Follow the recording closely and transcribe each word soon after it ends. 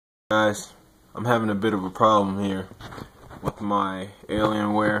Guys, I'm having a bit of a problem here with my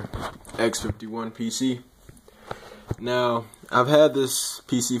Alienware X51 PC. Now, I've had this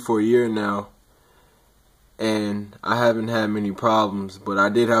PC for a year now, and I haven't had many problems, but I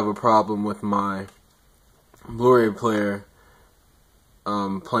did have a problem with my Blu-ray player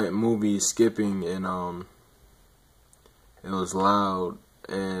playing movies, skipping, and it was loud,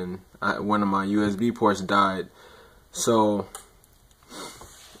 and one of my USB ports died. So,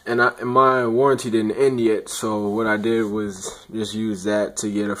 and my warranty didn't end yet, so what I did was just use that to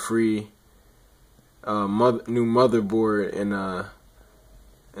get a free new motherboard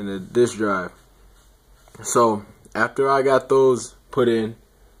and a disk drive. So after I got those put in,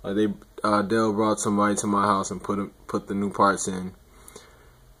 Dell brought somebody to my house and put the new parts in,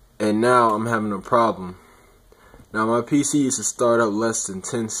 and now I'm having a problem. Now my PC used to start up less than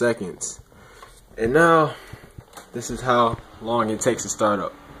 10 seconds, and now this is how long it takes to start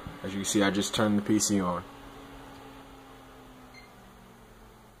up. As you can see, I just turned the PC on.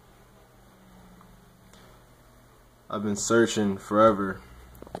 I've been searching forever.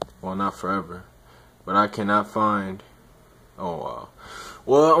 Well, not forever, but I cannot find. Oh wow.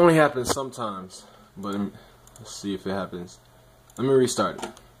 Well, it only happens sometimes, but let's see if it happens. Let me restart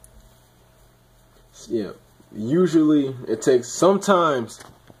it. Yeah, usually it takes. Sometimes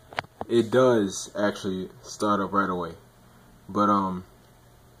it does actually start up right away, but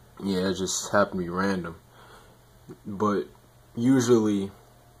yeah, it just happened to be random. But usually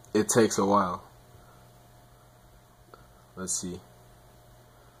it takes a while. Let's see.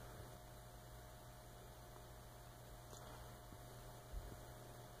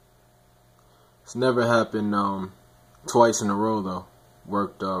 It's never happened twice in a row though.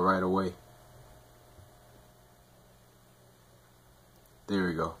 Worked right away. There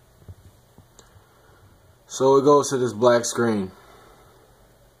we go. So it goes to this black screen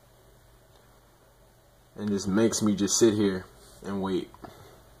and just makes me just sit here and wait.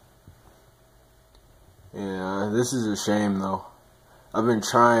 Yeah, this is a shame though. I've been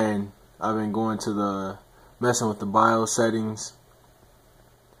going to messing with the BIOS settings.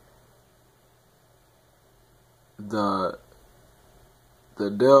 The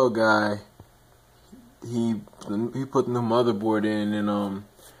Dell guy, he put the new motherboard in, and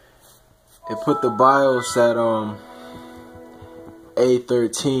it put the BIOS at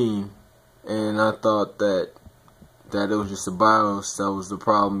A13, and I thought that it was just the BIOS that was the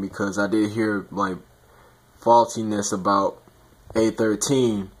problem, because I did hear like faultiness about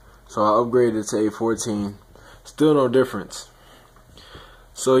A13, so I upgraded to A14. Still no difference.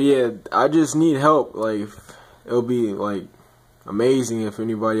 So yeah, I just need help. Like, it'll be like amazing if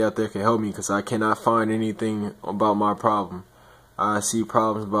anybody out there can help me, because I cannot find anything about my problem. I see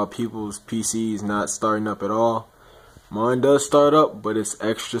problems about people's PCs not starting up at all. Mine does start up, but it's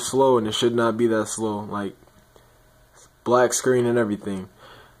extra slow, and it should not be that slow. Like, black screen and everything.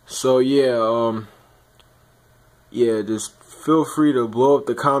 So yeah, just feel free to blow up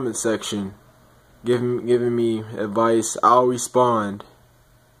the comment section, giving me advice. I'll respond.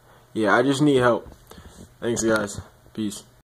 Yeah, I just need help. Thanks guys. Peace.